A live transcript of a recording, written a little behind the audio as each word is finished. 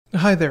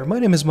Hi there, my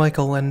name is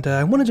Michael, and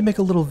I wanted to make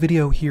a little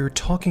video here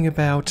talking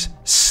about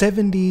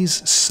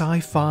 70s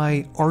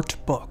sci-fi art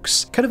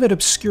books. Kind of an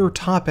obscure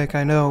topic,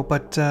 I know,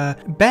 but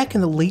back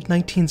in the late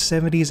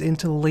 1970s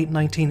into the late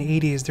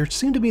 1980s, there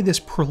seemed to be this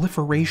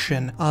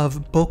proliferation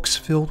of books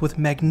filled with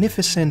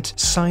magnificent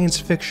science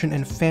fiction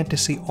and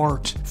fantasy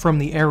art from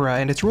the era,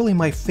 and it's really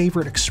my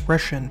favorite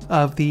expression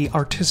of the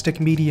artistic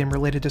medium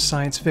related to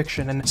science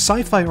fiction. And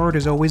sci-fi art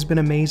has always been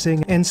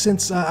amazing, and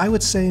since I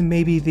would say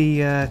maybe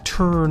the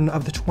turn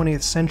of the 20th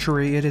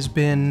century, it has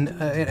been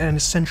an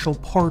essential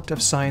part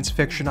of science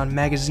fiction on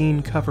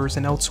magazine covers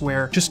and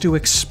elsewhere, just to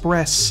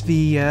express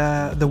the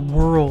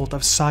world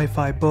of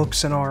sci-fi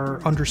books and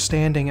our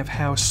understanding of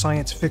how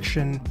science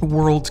fiction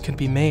worlds can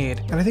be made.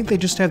 And I think they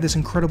just have this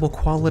incredible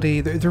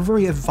quality. They're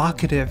very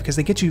evocative because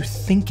they get you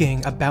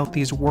thinking about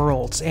these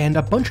worlds, and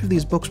a bunch of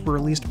these books were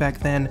released back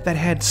then that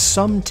had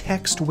some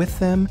text with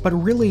them, but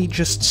really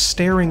just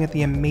staring at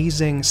the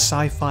amazing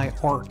sci-fi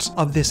art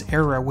of this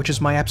era, which is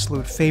my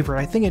absolute favorite.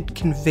 I think it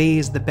conveys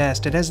the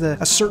best. It has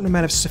a certain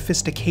amount of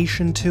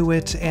sophistication to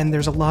it, and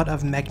there's a lot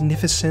of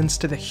magnificence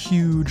to the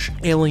huge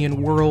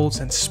alien worlds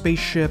and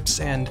spaceships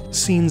and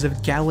scenes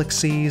of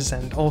galaxies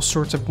and all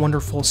sorts of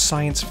wonderful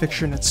science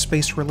fiction and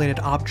space-related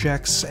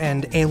objects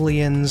and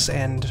aliens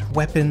and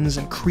weapons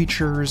and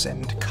creatures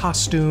and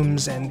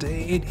costumes, and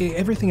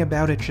everything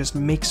about it just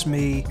makes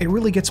me, it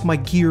really gets my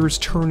gears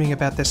turning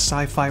about this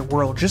sci-fi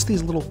world. Just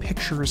these little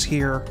pictures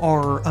here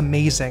are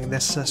amazing.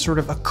 This sort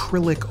of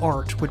acrylic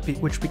art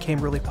which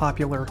became really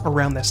popular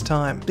around this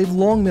time. They've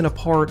long been a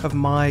part of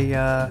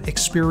my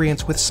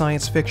experience with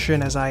science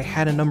fiction, as I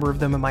had a number of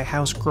them in my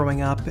house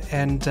growing up,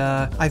 and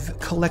I've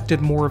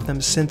collected more of them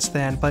since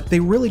then, but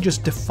they really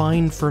just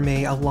defined for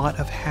me a lot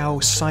of how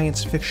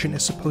science fiction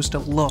is supposed to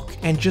look,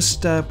 and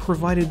just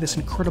provided this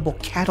incredible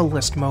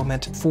catalyst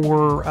moment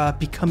for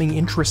becoming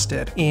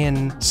interested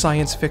in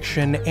science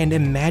fiction and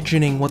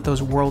imagining what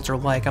those worlds are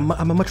like. I'm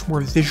a much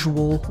more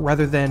visual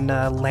rather than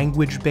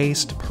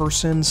language-based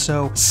person,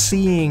 so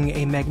seeing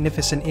a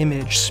magnificent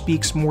image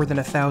speaks more than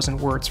 1,000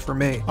 words for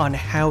me on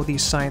how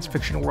these science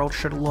fiction worlds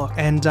should look,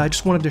 and I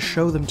just wanted to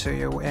show them to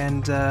you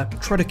and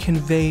try to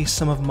convey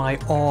some of my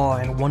awe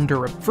and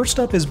wonder. First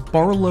up is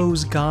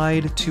Barlowe's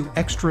Guide to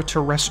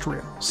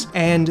Extra-Terrestrials,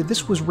 and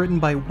this was written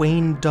by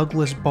Wayne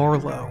Douglas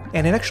Barlowe,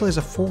 and it actually has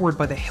a foreword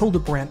by the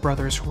Hildebrandt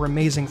brothers, who are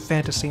amazing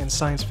fantasy and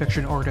science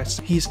fiction artists.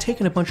 He's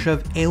taken a bunch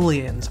of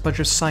aliens, a bunch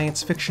of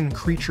science fiction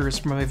creatures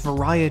from a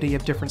variety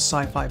of different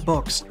sci-fi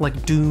books,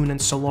 like Dune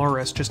and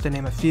Solaris, just to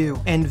name a few,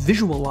 and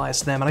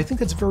visualized them, and I think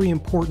that's very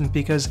important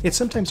because it's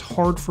sometimes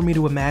hard for me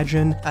to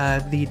imagine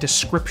the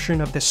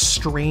description of this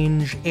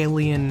strange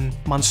alien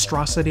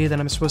monstrosity that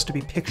I'm supposed to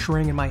be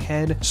picturing in my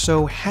head,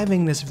 so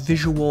having this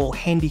visual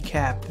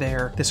handicap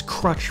there, this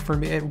crutch for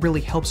me, it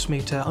really helps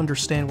me to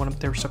understand what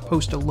they're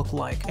supposed to look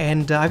like.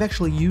 And I've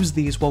actually used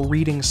these while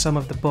reading some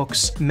of the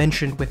books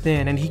mentioned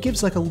within, and he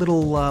gives like a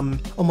little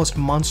almost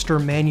monster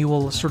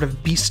manual, sort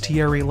of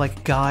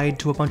bestiary-like guide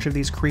to a bunch of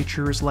these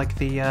creatures, like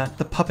the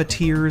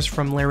puppeteers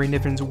from Larry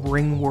Niven's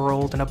Ring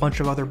World and a bunch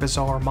of other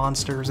bizarre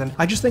monsters, and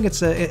I just think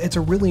it's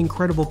a really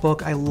incredible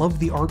book. I love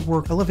the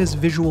artwork, I love his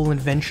visual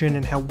invention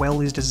and how well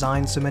he's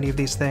designed so many of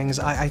these things.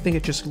 I think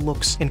it just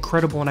looks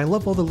incredible, and I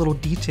love all the little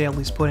detail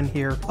he's put in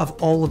here of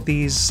all of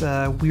these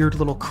weird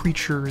little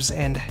creatures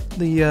and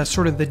the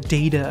sort of the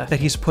data that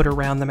he's put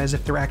around them as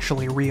if they're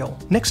actually real.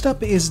 Next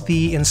up is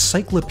the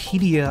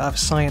Encyclopedia of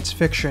Science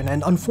Fiction,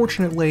 and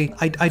unfortunately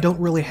I don't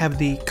really have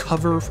the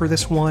cover for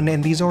this one,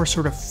 and these are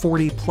sort of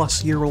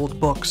 40-plus-year-old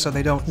books, so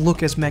they don't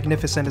look as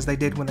magnificent as they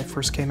did when they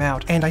first came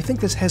out. And I think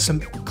this has some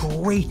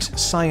great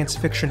science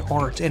fiction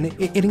art, and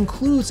it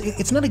includes,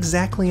 it's not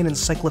exactly an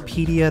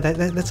encyclopedia,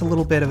 that's a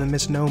little bit of a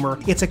misnomer.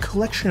 It's a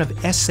collection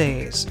of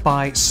essays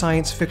by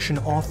science fiction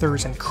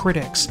authors and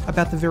critics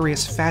about the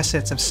various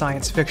facets of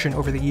science fiction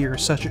over the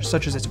years, such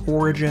as its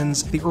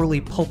origins, the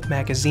early pulp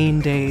magazine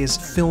days,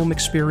 film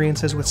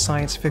experiences with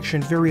science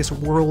fiction, various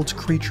worlds,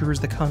 creatures,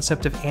 the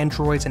concept of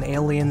androids and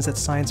aliens that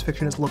science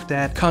fiction has looked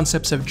at,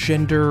 concepts of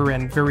gender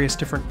and various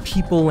different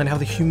people and how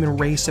the human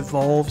race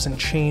evolves and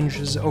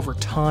changes over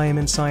time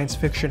in science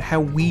fiction, how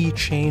we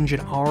change in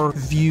our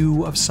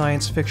view of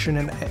science fiction,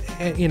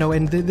 and you know,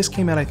 and this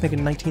came out I think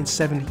in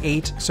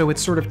 1978, so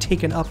it's sort of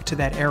taken up to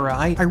that era.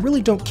 I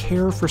really don't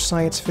care for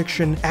science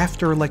fiction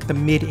after like the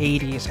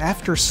mid-80s.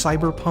 After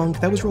cyberpunk,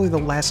 that was really the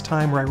last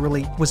time where I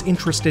really was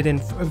interested in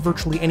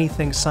virtually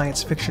anything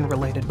science fiction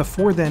related.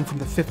 Before then, from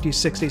the 50s,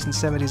 60s, and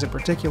 70s in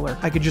particular,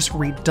 I could just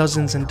read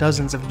dozens and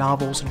dozens of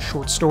novels and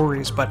short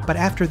stories, but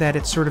after that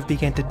it sort of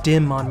began to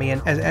dim on me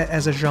and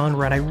as a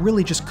genre, and I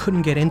really just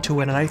couldn't get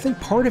into it. And I think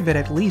part of it,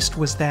 at least,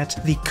 was that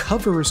the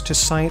covers to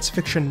science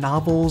fiction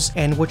novels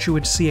and what you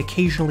would see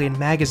occasionally in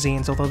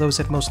magazines, although those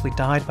had mostly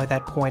died by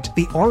that point,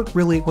 the art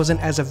really wasn't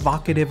as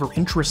evocative or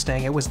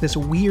interesting. It was this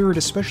weird,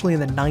 especially in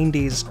the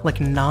 90s, like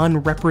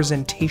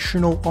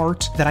non-representational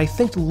art that I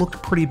think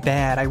looked pretty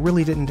bad. I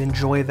really didn't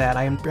enjoy that.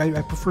 I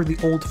prefer the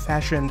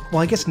old-fashioned,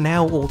 well, I guess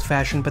now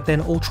old-fashioned, but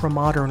then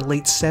ultra-modern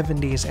late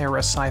 70s era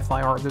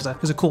sci-fi art. There's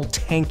a cool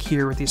tank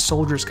here with these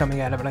soldiers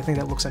coming out of it. I think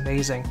that looks amazing.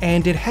 amazing.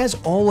 And it has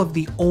all of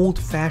the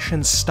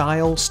old-fashioned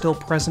style still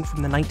present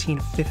from the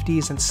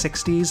 1950s and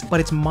 60s, but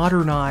it's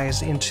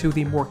modernized into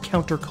the more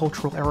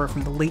countercultural era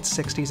from the late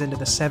 60s into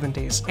the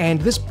 70s.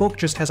 And this book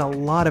just has a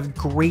lot of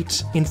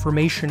great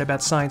information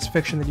about science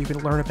fiction that you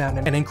can learn about,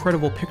 and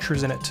incredible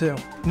pictures in it too.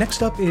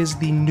 Next up is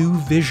The New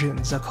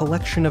Visions, a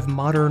collection of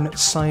modern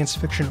science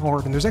fiction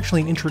art, and there's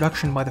actually an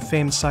introduction by the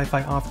famed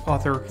sci-fi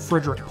author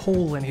Frederick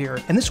Pohl in here.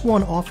 And this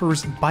one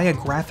offers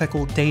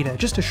biographical data,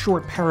 just a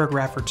short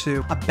paragraph or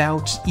two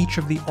about each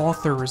of the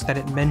authors that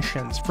it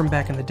mentions from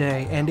back in the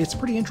day, and it's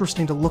pretty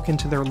interesting to look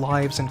into their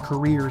lives and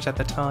careers at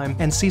the time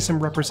and see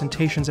some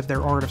representations of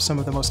their art of some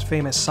of the most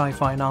famous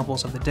sci-fi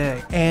novels of the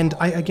day. And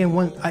I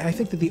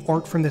think that the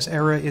art from this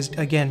era is,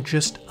 again,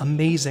 just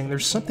amazing.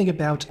 There's something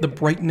about the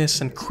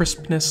brightness and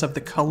crispness of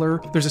the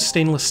color. There's a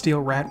Stainless Steel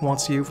Rat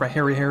Wants You by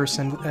Harry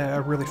Harrison,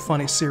 a really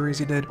funny series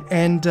he did.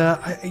 And,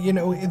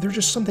 there's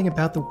just something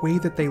about the way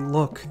that they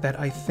look that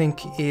I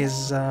think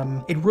is,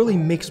 it really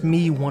makes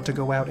me want to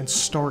go out and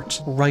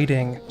start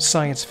writing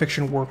science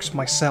fiction works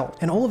myself.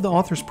 And all of the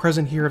authors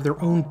present here have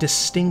their own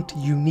distinct,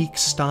 unique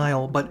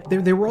style, but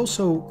they were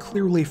also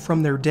clearly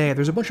from their day.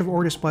 There's a bunch of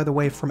artists, by the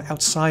way, from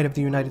outside of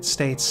the United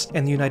States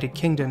and the United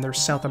Kingdom. There's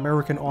South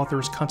American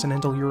authors,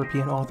 continental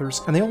European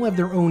authors, and they all have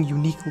their own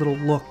unique little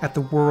look at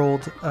the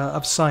world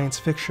of science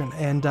fiction,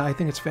 and I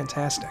think it's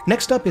fantastic.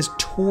 Next up is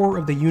Tour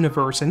of the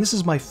Universe, and this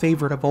is my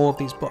favorite of all of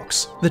these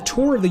books. The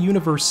Tour of the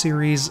Universe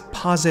series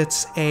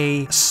posits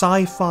a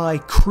sci-fi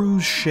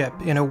cruise ship,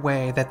 in a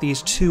way, that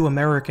these two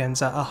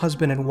Americans, a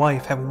husband and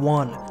wife, have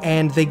won,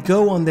 and they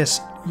go on this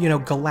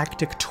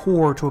galactic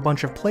tour to a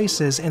bunch of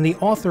places, and the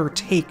author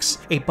takes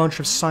a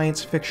bunch of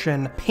science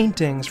fiction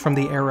paintings from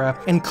the era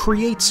and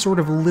creates sort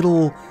of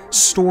little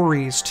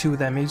stories to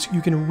them.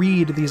 You can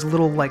read these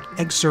little,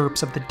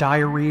 excerpts of the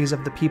diaries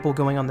of the people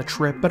going on the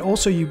trip, but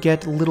also you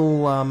get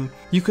little,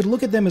 you could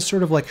look at them as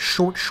sort of like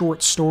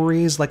short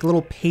stories, like a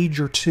little page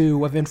or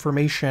two of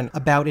information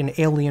about an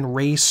alien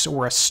race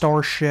or a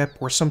starship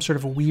or some sort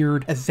of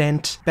weird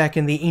event back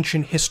in the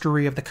ancient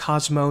history of the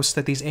cosmos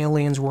that these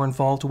aliens were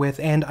involved with.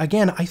 And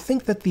again, I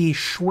think that the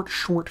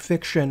short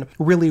fiction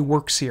really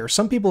works here.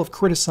 Some people have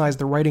criticized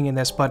the writing in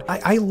this, but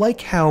I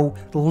like how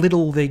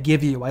little they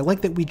give you. I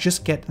like that we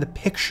just get the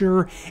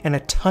picture and a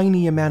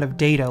tiny amount of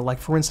data, like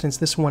for instance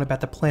this one about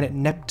the planet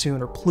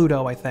Neptune, or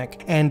Pluto I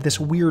think, and this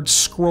weird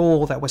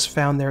scroll that was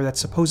found there that's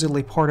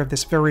supposedly part of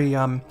this very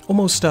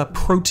almost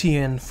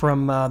protean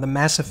from the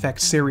Mass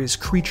Effect series,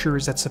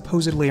 creatures that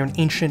supposedly are an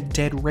ancient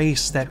dead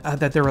race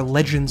that there are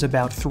legends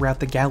about throughout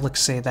the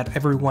galaxy that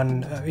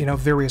everyone,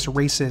 various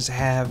races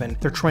have, and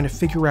they're trying to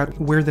figure out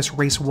where this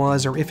race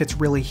was, or if it's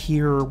really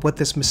here, or what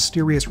this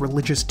mysterious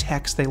religious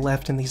text they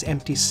left in these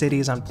empty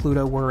cities on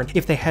Pluto were, and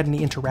if they had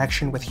any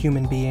interaction with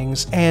human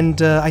beings.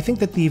 And I think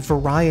that the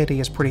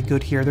variety is pretty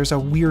good here. There's a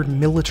weird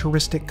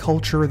militaristic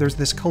culture. There's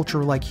this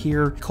culture like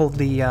here called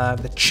the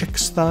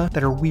Chixtha,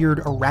 that are weird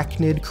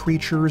arachnid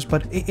creatures,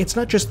 but it's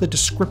not just the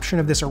description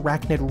of this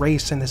arachnid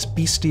race in this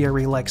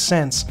bestiary-like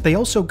sense. They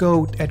also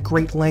go at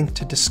great length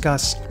to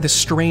discuss the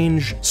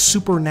strange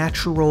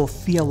supernatural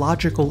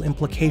theological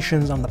implications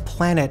on the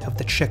planet of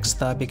the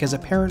Chixtha, because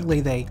apparently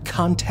they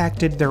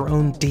contacted their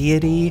own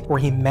deity, or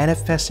he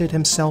manifested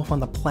himself on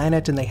the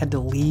planet and they had to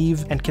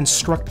leave and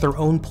construct their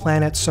own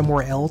planet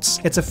somewhere else.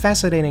 It's a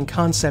fascinating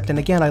concept, and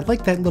again, I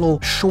like that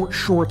little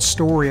short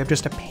story of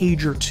just a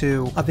page or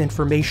two of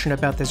information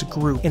about this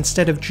group,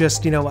 instead of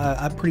just,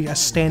 a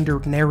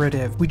standard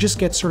narrative. We just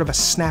get sort of a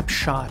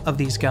snapshot of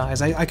these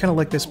guys. I kind of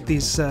like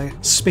these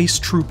space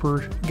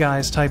trooper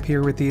guys type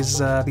here with these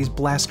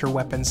blaster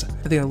weapons.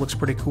 I think it looks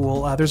pretty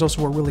cool. There's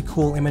also a really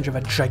cool image of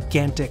a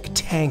gigantic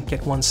tank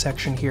at one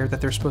section here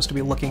that they're supposed to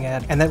be looking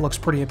at, and that looks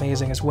pretty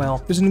amazing as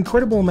well. There's an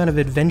incredible amount of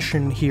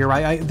invention here.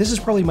 This is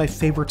probably my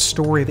favorite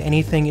story of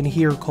anything in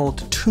here,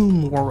 called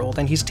Tomb World,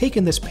 and he's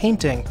taken this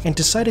painting and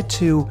decided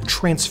to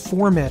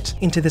transform it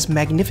into this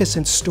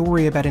magnificent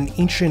story about an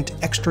ancient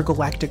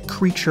extragalactic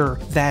creature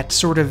that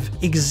sort of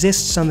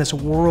exists on this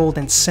world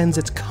and sends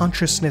its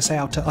consciousness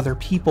out to other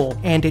people,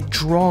 and it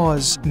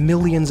draws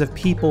millions of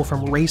people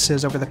from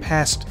races over the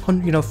past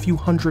few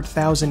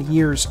 100,000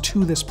 years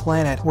to this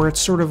planet, where it's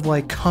sort of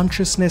like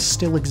consciousness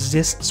still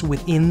exists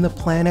within the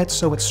planet,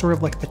 so it's sort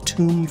of like the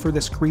tomb for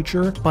this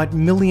creature, but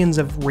millions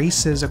of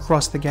races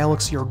across the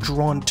galaxy are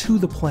drawn to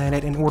the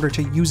planet in order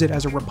to use it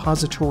as a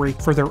repository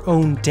for their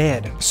own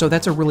dead. So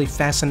that's a really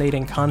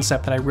fascinating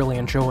concept that I really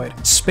enjoyed.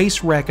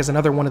 Spacewreck is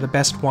another one of the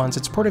best ones.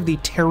 It's part of the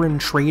Terran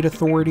Trade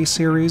Authority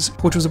series,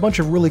 which was a bunch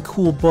of really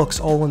cool books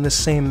all in the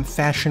same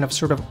fashion of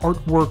sort of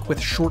artwork with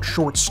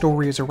short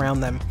stories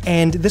around them.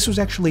 And this was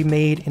actually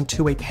made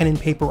into a pen and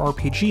paper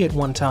RPG RPG at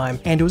one time,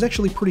 and it was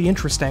actually pretty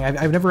interesting.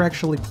 I've never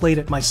actually played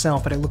it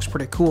myself, but it looks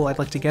pretty cool. I'd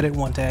like to get it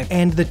one day.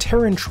 And the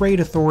Terran Trade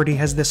Authority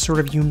has this sort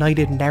of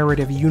united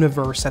narrative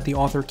universe that the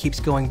author keeps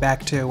going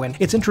back to, and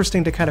it's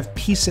interesting to kind of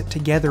piece it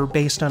together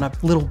based on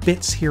little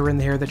bits here and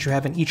there that you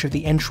have in each of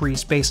the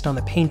entries based on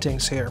the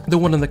paintings here. The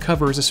one on the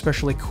cover is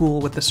especially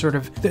cool with the sort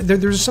of...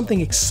 There's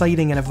something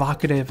exciting and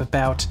evocative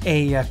about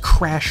a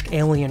crashed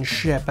alien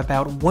ship,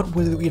 about what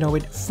was,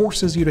 it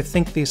forces you to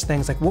think these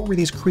things, like, what were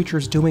these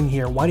creatures doing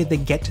here? Why did they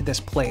get to this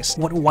place?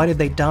 Why did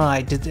they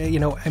die? Did they,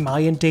 am I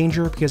in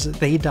danger because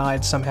they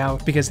died somehow?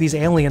 Because these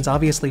aliens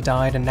obviously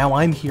died and now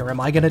I'm here. Am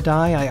I gonna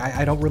die?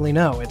 I don't really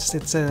know.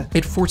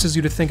 It forces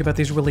you to think about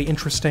these really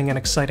interesting and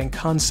exciting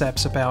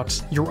concepts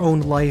about your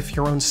own life,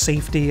 your own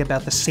safety,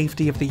 about the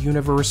safety of the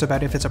universe,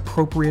 about if it's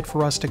appropriate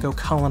for us to go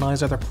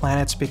colonize other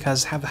planets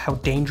because how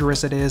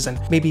dangerous it is, and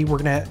maybe we're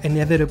gonna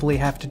inevitably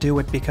have to do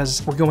it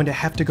because we're going to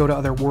have to go to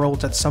other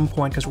worlds at some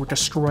point because we're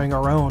destroying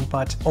our own,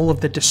 but all of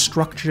the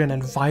destruction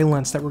and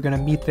violence that we're going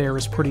to meet there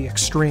is pretty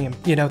extreme.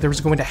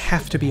 There's going to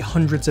have to be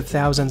hundreds of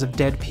thousands of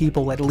dead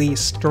people at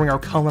least during our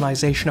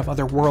colonization of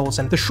other worlds,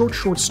 and the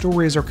short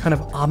stories are kind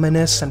of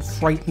ominous and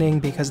frightening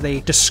because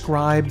they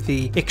describe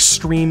the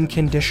extreme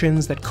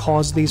conditions that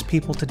caused these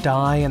people to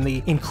die and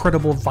the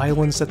incredible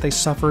violence that they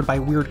suffered by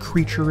weird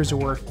creatures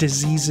or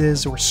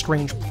diseases or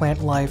strange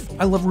plant life.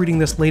 I love reading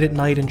this late at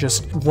night and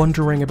just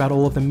wondering about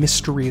all of the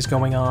mysteries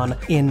going on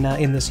in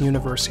this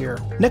universe here.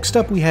 Next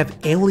up we have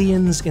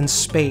Aliens in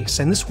Space,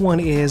 and this one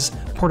is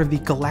part of the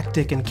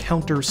Galactic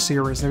Encounters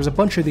series. There's a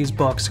bunch of these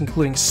books,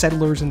 including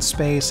Settlers in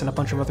Space and a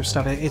bunch of other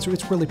stuff. It's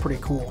really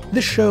pretty cool.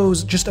 This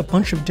shows just a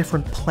bunch of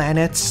different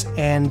planets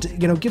and,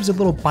 gives a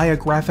little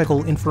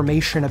biographical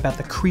information about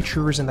the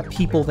creatures and the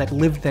people that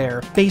live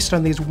there based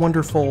on these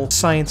wonderful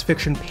science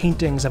fiction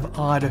paintings of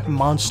odd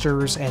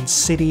monsters and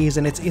cities,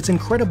 and it's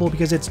incredible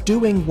because it's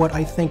doing what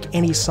I think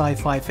any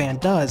sci-fi fan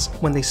does.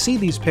 When they see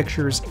these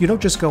pictures, you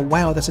don't just go,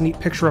 wow, that's a neat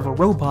picture of a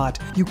robot.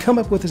 You come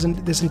up with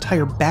this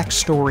entire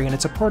backstory, and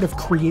it's a part of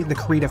the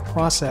creative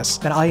process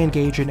that I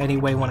engage in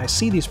anyway. When I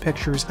see these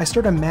pictures, I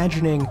start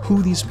imagining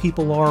who these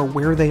people are,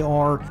 where they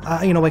are.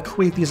 I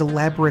create these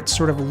elaborate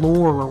sort of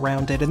lore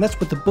around it, and that's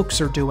what the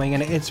books are doing,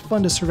 and it's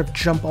fun to sort of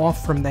jump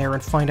off from there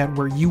and find out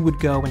where you would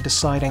go in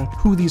deciding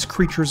who these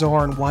creatures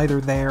are and why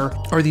they're there.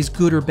 Are these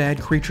good or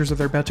bad creatures? Are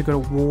they about to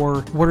go to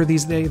war? What are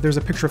these? There's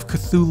a picture of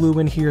Cthulhu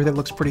in here that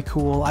looks pretty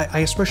cool. I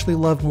especially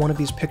love one of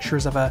these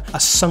pictures of a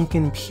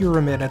sunken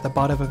pyramid at the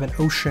bottom of an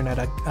ocean at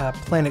a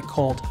planet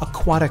called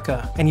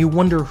Aquatica, and you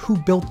wonder who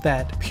built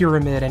that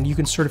pyramid, and you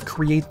can sort of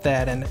create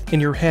that in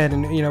your head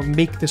and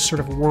make this sort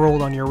of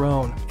world on your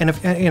own. And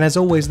as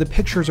always, the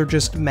pictures are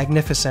just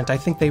magnificent. I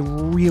think they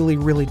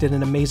really did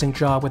an amazing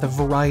job with a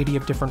variety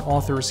of different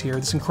authors here.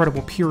 This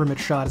incredible pyramid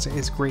shot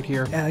is great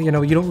here. You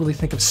don't really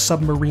think of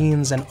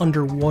submarines and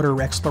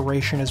underwater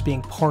exploration as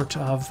being part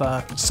of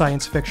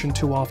science fiction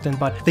too often,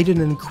 but they did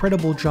an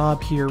incredible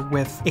job here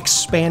with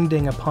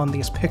expanding upon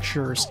these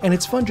pictures, and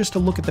it's fun just to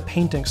look at the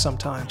paintings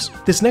sometimes.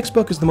 This next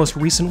book is the most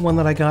recent one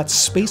that I got,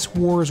 Space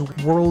Wars,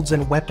 Worlds,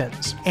 and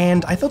Weapons,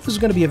 and I thought this was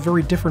going to be a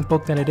very different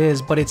book than it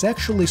is, but it's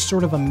actually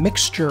sort of a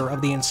mixture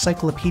of the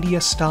Encyclopedia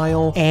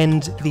style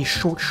and the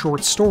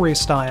short story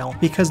style,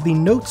 because the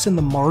notes in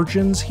the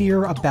margins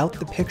here about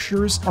the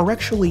pictures are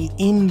actually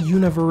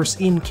in-universe,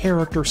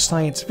 in-character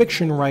science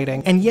fiction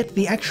writing, and yet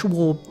the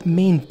actual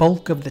main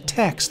bulk of the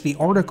text, the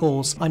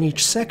articles on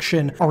each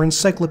section, are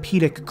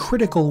encyclopedic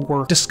critical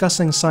work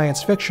discussing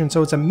science fiction,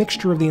 so it's a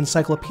mixture of the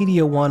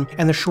Encyclopedia one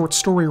and the short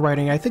story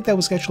writing. I think that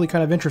was actually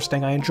kind of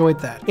interesting. I enjoyed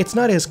that. It's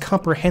not as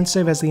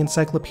comprehensive as the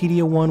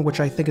Encyclopedia one, which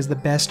I think is the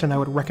best and I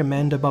would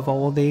recommend above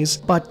all of these,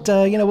 but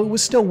it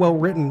was still well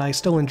written. I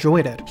still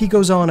enjoyed it. He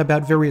goes on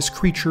about various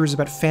creatures,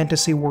 about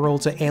fantasy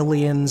worlds,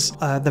 aliens,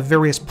 the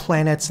various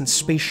planets and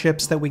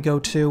spaceships that we go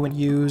to and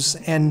use,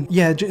 and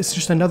yeah, it's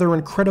just another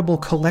incredible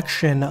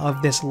collection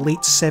of this late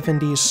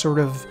 70s sort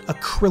of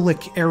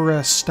acrylic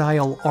era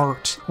style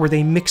art, where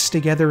they mix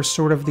together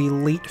sort of the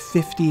late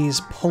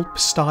 50s pulp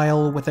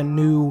style with a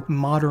new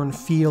modern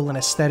feel and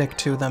aesthetic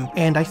to them.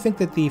 And I think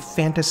that the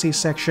fantasy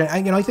section,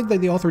 I think that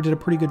the author did a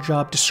pretty good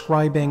job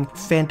describing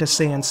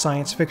fantasy and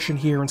science fiction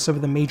here and some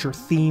of the major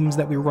themes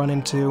that we run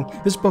into.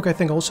 This book I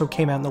think also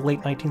came out in the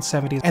late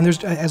 1970s, and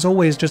there's, as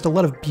always, just a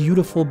lot of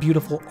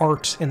beautiful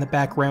art in the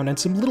background and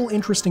some little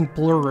interesting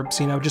blurbs,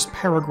 just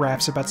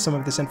paragraphs about some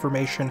of this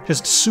information,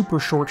 just super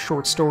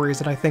short stories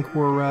that I think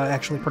were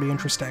actually pretty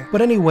interesting.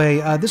 But anyway,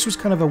 this was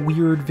kind of a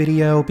weird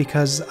video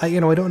because I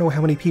don't know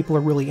how many people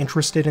are really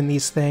interested in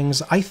these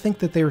things. I think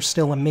that they are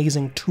still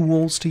amazing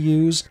tools to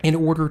use in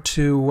order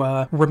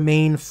to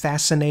remain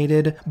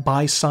fascinated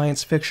by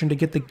science fiction, to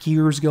get the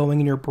gears going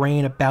in your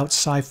brain about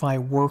sci-fi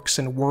works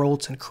and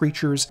worlds and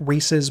creatures,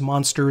 races,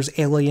 monsters,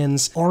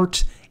 aliens.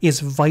 Art is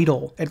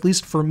vital, at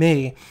least for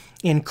me,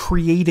 in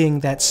creating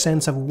that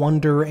sense of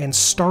wonder and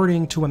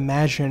starting to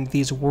imagine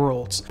these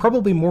worlds.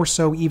 Probably more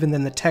so even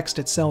than the text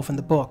itself in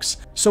the books.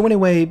 So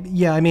anyway,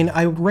 yeah, I mean,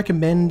 I would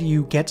recommend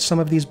you get some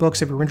of these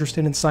books if you're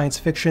interested in science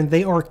fiction.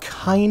 They are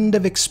kind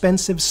of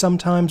expensive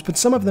sometimes, but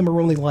some of them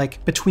are only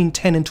like between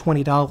 $10 and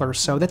 $20,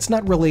 so that's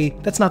not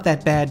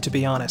that bad, to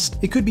be honest.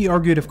 It could be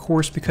argued, of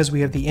course, because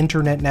we have the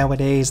internet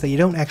nowadays, that you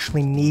don't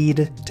actually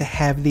need to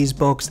have these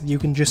books, that you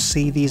can just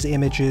see these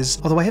images,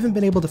 although I haven't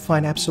been able to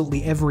find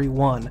absolutely every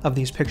one of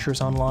these pictures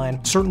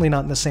online, certainly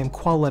not in the same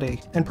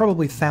quality, and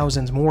probably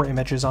thousands more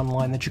images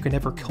online that you can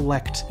never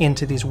collect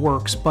into these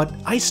works, but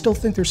I still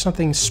think there's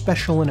something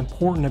special and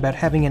important about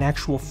having an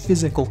actual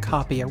physical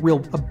copy, a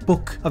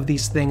book of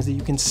these things that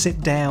you can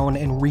sit down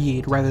and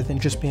read rather than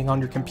just being on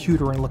your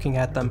computer and looking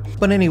at them.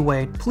 But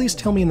anyway, please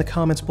tell me in the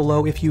comments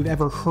below if you've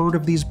ever heard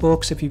of these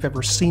books, if you've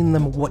ever seen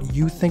them, what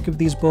you think of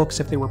these books,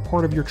 if they were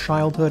part of your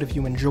childhood, if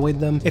you enjoyed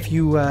them, if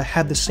you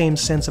had the same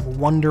sense of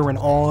wonder and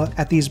awe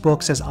at these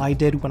books as I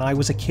did when I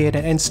was a kid,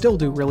 and still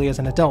do really as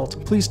an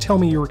adult. Please tell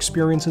me your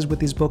experiences with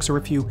these books, or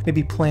if you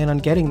maybe plan on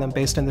getting them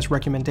based on this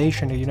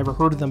recommendation, or you never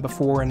heard of them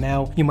before and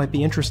now you might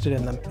be interested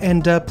in them.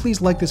 And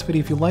please like this video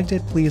if you liked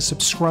it. Please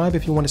subscribe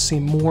if you want to see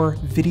more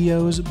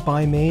videos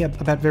by me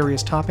about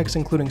various topics,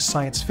 including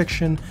science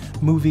fiction,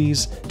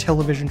 movies,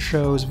 television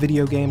shows,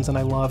 video games that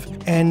I love.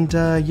 And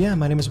yeah,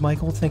 my name is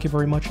Michael. Thank you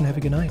very much and have a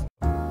good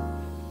night.